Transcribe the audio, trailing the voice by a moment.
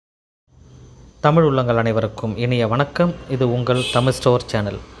தமிழ் உள்ளங்கள் அனைவருக்கும் இனிய வணக்கம். இது உங்கள் தமிழ் ஸ்டோர்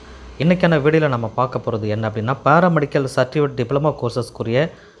சேனல். இன்றைக்கான வீடியோவில் நம்ம பார்க்க போகிறது என்ன அப்படின்னா, பாராமெடிக்கல் சர்டிஃபிகேட் டிப்ளமோ கோர்சஸ்க்குரிய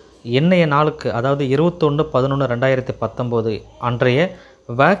இன்றைய நாளுக்கு, அதாவது 21/11/2019 அன்றைய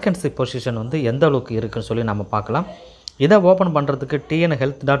வேக்கன்சி பொசிஷன் எந்த அளவுக்கு இருக்குன்னு சொல்லி நம்ம பார்க்கலாம். இதை ஓப்பன் பண்ணுறதுக்கு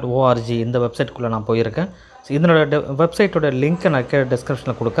tnhealth.org இந்த வெப்சைட்குள்ளே நான் போயிருக்கேன். இதனோட வெப்சைட்டோட லிங்க்கை நான்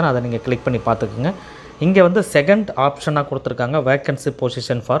டிஸ்கிரிப்ஷனில் கொடுக்குறேன், அதை நீங்கள் கிளிக் பண்ணி பார்த்துக்குங்க. இங்கே செகண்ட் ஆப்ஷனாக கொடுத்துருக்காங்க, vacancy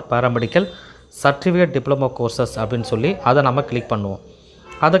position for paramedical certificate diploma courses அப்படின்னு சொல்லி அதை நம்ம கிளிக் பண்ணுவோம்.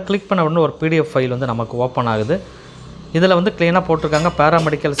 அதை கிளிக் பண்ண உடனே ஒரு பிடிஎஃப் ஃபைல் நமக்கு ஓப்பன் ஆகுது. இதில் க்ளீனாக போட்டிருக்காங்க,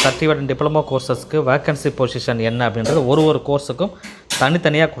 paramedical certificate diploma கோர்சஸ்க்கு vacancy position என்ன அப்படின்றது ஒரு கோர்ஸுக்கும்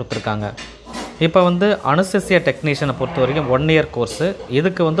தனித்தனியாக கொடுத்துருக்காங்க. இப்போ அனஸ்தீசியா டெக்னீஷியனை பொறுத்த வரைக்கும் 1 இயர் கோர்ஸு.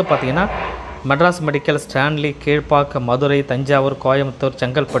 இதுக்கு பார்த்திங்கன்னா மெட்ராஸ் மெடிக்கல், ஸ்டான்லி, கீழ்ப்பாக்கம், மதுரை, தஞ்சாவூர், கோயம்புத்தூர்,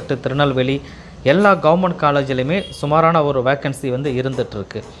 செங்கல்பட்டு, திருநெல்வேலி எல்லா கவர்மெண்ட் காலேஜ்லேயுமே சுமாரான ஒரு வேக்கன்சி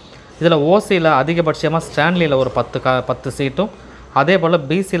இருந்துகிட்ருக்கு. இதில் ஓசியில் அதிகபட்சமாக ஸ்டான்லியில் ஒரு 10 சீட்டும், அதே போல்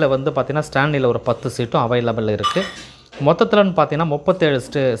பிசியில் பார்த்திங்கன்னா ஸ்டான்லியில் ஒரு 10 சீட்டும் அவைலபிள் இருக்குது. மொத்தத்தில்னு பார்த்திங்கன்னா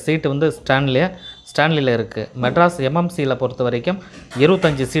 37 சீட்டு ஸ்டான்லியில் இருக்குது. மெட்ராஸ் எம்எம்சியில் பொறுத்த வரைக்கும்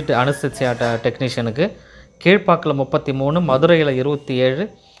 25 சீட்டு அனஸ்தீசியா டெக்னீஷியனுக்கு, கீழ்ப்பாக்கில் 33, மதுரையில் 27,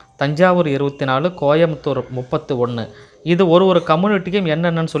 தஞ்சாவூர் 24, கோயம்புத்தூர் 31. இது ஒரு கம்யூனிட்டிக்கும்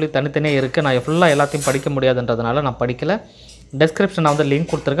என்னென்னு சொல்லி தனித்தனியாக இருக்குது. நான் ஃபுல்லாக எல்லாத்தையும் படிக்க முடியாதுன்றதுனால நான் படிக்கலை. டெஸ்கிரிப்ஷனில் லிங்க்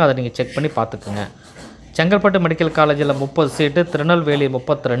கொடுத்துருக்கேன், அதை நீங்கள் செக் பண்ணி பார்த்துக்குங்க. செங்கல்பட்டு மெடிக்கல் காலேஜில் 30 சீட்டு, திருநெல்வேலி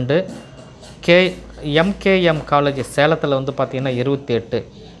 32, எம்கேஎம் காலேஜ் சேலத்தில் பார்த்திங்கன்னா 28.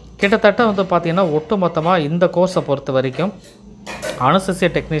 கிட்டத்தட்ட பார்த்திங்கன்னா ஒட்டு மொத்தமாக இந்த கோர்ஸை பொறுத்த வரைக்கும், அனஸ்தீசியா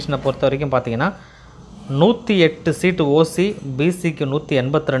டெக்னீஷியனை பொறுத்த வரைக்கும் பார்த்திங்கன்னா 108 சீட்டு ஓசி, பிசிக்கு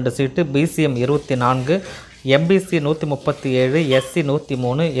 182 சீட்டு, BCM 24, MBC 137, SC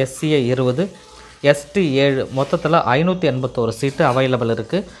 103, SCA 20, ST 7, மொத்தத்தில் 581 சீட்டு அவைலபிள்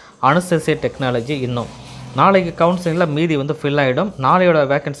இருக்குது. அனஸ்தீசியா டெக்னாலஜி இன்னும் நாளைக்கு கவுன்சிலிங்கில் மீதி ஃபில் ஆகிடும். நாளையோட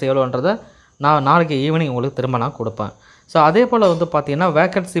வேக்கன்சி எவ்வளோன்றதை நான் நாளைக்கு ஈவினிங் உங்களுக்கு திரும்ப நான் கொடுப்பேன். ஸோ அதே போல் பார்த்திங்கன்னா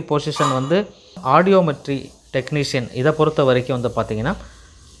வேக்கன்சி பொசிஷன் ஆடியோமெட்ரி டெக்னீஷியன் இதை பொறுத்த வரைக்கும் பார்த்திங்கன்னா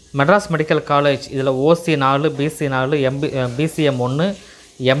மெட்ராஸ் மெடிக்கல் காலேஜ் இதில் ஓசி 4, PC 4, BCM 1,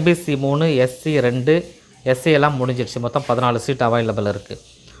 MBC 3, SC 2, SC எல்லாம் முடிஞ்சிடுச்சு. மொத்தம் 14 சீட் அவைலபிள் இருக்குது.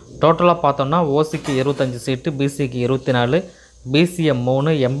 டோட்டலாக பார்த்தோம்னா ஓசிக்கு 25 சீட்டு, பிசிக்கு 24, பிசிஎம்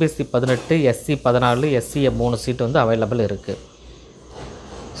 3, எம்பிசி 18, எஸ்சி 14, எஸ்சிஎம் 3 சீட்டு அவைலபிள் இருக்குது.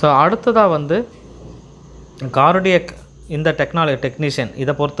 ஸோ அடுத்ததாக கார்டியக் இந்த டெக்னீஷியன்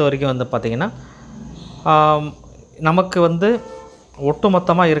இதை பொறுத்த வரைக்கும் பார்த்திங்கன்னா நமக்கு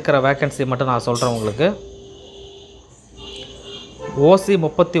ஒட்டுமொத்தமாக இருக்கிற வேக்கன்சி மட்டும் நான் சொல்கிறேன் உங்களுக்கு. ஓசி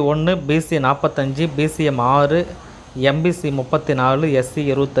 31, PC 45, BCM 6, MBC 34, SC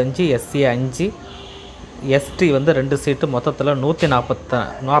 25, SC 5, ST 2 சீட்டு, மொத்தத்தில்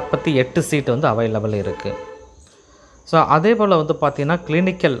 148 சீட்டு அவைலபிள் இருக்குது. ஸோ அதே போல் பார்த்திங்கன்னா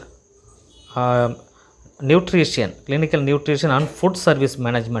clinical nutrition and food service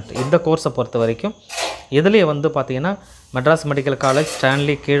management இந்த கோர்ஸை பொறுத்த வரைக்கும் இதுலேயே பார்த்திங்கன்னா Madras medical college,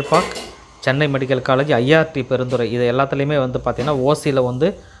 Stanley, Kilpauk, Chennai medical college, IRD Perundurai இது எல்லாத்துலேயுமே பார்த்திங்கன்னா ஓசியில்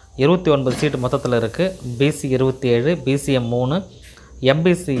 29 சீட்டு மொத்தத்தில் இருக்குது. PC 27, BCM 3,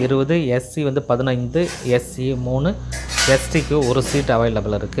 MBC 20, SC 15, SC 3, எஸ்டிக்கு 1 சீட்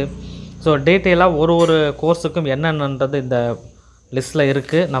அவைலபிள் இருக்குது. ஸோ டீட்டெயிலாக ஒரு கோர்ஸுக்கும் என்னென்னன்றது இந்த லிஸ்ட்டில்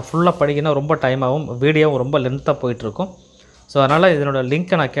இருக்குது. நான் ஃபுல்லாக படிக்கணும், ரொம்ப டைம் ஆகும், வீடியோவும் ரொம்ப லென்த்தாக போயிட்டுருக்கும். ஸோ அதனால் இதனோட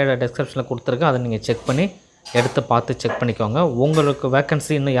லிங்க்கை நான் டிஸ்கிரிப்ஷனில் கொடுத்துருக்கேன், அதை நீங்கள் செக் பண்ணி எடுத்து பார்த்து செக் பண்ணிக்கோங்க. உங்களுக்கு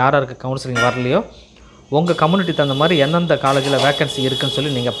வேக்கன்சி இன்னும் யாருக்கு கவுன்சிலிங் வரலையோ உங்கள் கம்யூனிட்டி தகுந்த மாதிரி எந்தெந்த காலேஜில் வேக்கன்சி இருக்குதுன்னு சொல்லி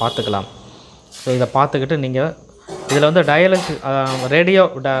நீங்கள் பார்த்துக்கலாம். ஸோ இதை பார்த்துக்கிட்டு நீங்கள் இதில் ரேடியோ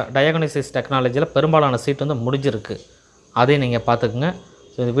டயக்னோசிஸ் டெக்னாலஜியில் பெரும்பாலான சீட் முடிஞ்சிருக்கு, அதையும் நீங்கள் பார்த்துக்குங்க.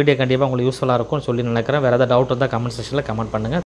 ஸோ இந்த வீடியோ கண்டிப்பாக உங்களுக்கு யூஸ்ஃபுல்லாக இருக்கும்னு சொல்லி நினைக்கிறேன். வேறு ஏதாவது டவுட் இருந்தால் கமெண்ட் செக்ஷனில் கமெண்ட் பண்ணுங்கள்.